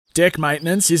Deck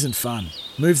maintenance isn't fun.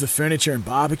 Move the furniture and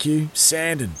barbecue,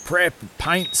 sand and prep,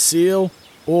 paint, seal,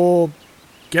 or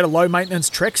get a low-maintenance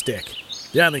Trex deck.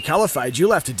 The only colour fade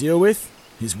you'll have to deal with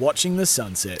is watching the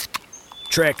sunset.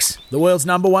 Trex, the world's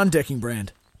 #1 decking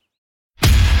brand.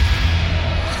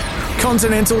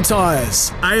 Continental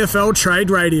Tires, AFL Trade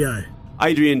Radio.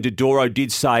 Adrian Dodoro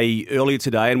did say earlier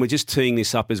today, and we're just teeing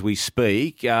this up as we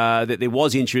speak, that there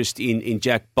was interest in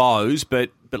Jack Bowes,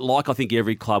 but like I think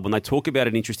every club, when they talk about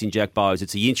an interest in Jack Bowes,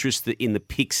 it's the interest in the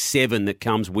pick 7 that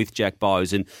comes with Jack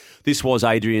Bowes. And this was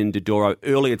Adrian Dodoro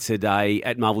earlier today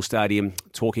at Marvel Stadium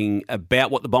talking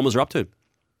about what the Bombers are up to.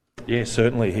 Yeah,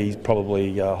 certainly. He's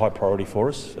probably a high priority for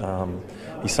us.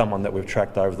 He's someone that we've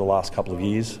tracked over the last couple of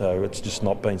years, so it's just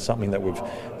not been something that we've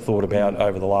thought about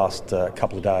over the last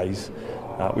couple of days.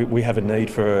 We have a need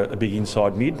for a big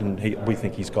inside mid, and we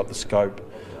think he's got the scope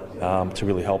to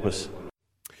really help us.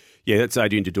 Yeah, that's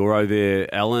Adrian Dodoro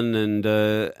there, Alan.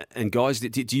 And guys,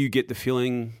 do you get the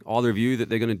feeling, either of you, that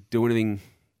they're going to do anything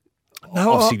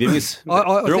of significance?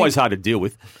 They're always hard to deal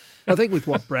with. I think with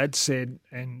what Brad said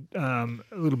and a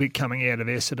little bit coming out of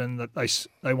Essendon, that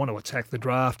they want to attack the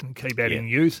draft and keep adding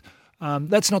youth.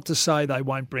 That's not to say they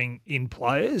won't bring in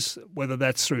players, whether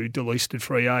that's through delisted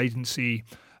free agency.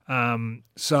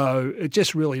 So it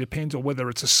just really depends on whether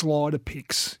it's a slider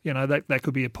picks. You know, that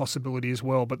could be a possibility as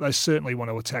well. But they certainly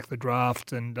want to attack the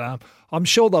draft, and I'm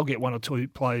sure they'll get 1 or 2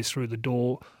 players through the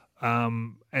door,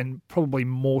 and probably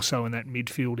more so in that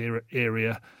midfield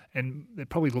area. And they're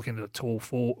probably looking at a tall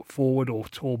forward or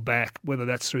tall back, whether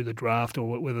that's through the draft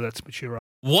or whether that's mature.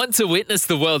 Want to witness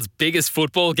the world's biggest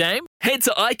football game? Head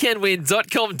to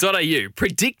iCanWin.com.au,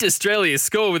 predict Australia's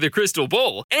score with a crystal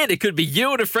ball, and it could be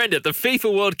you and a friend at the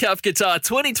FIFA World Cup Qatar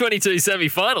 2022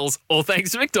 semi-finals, all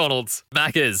thanks to McDonald's.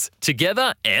 Maccas,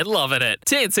 together and loving it.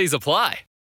 TNCs apply.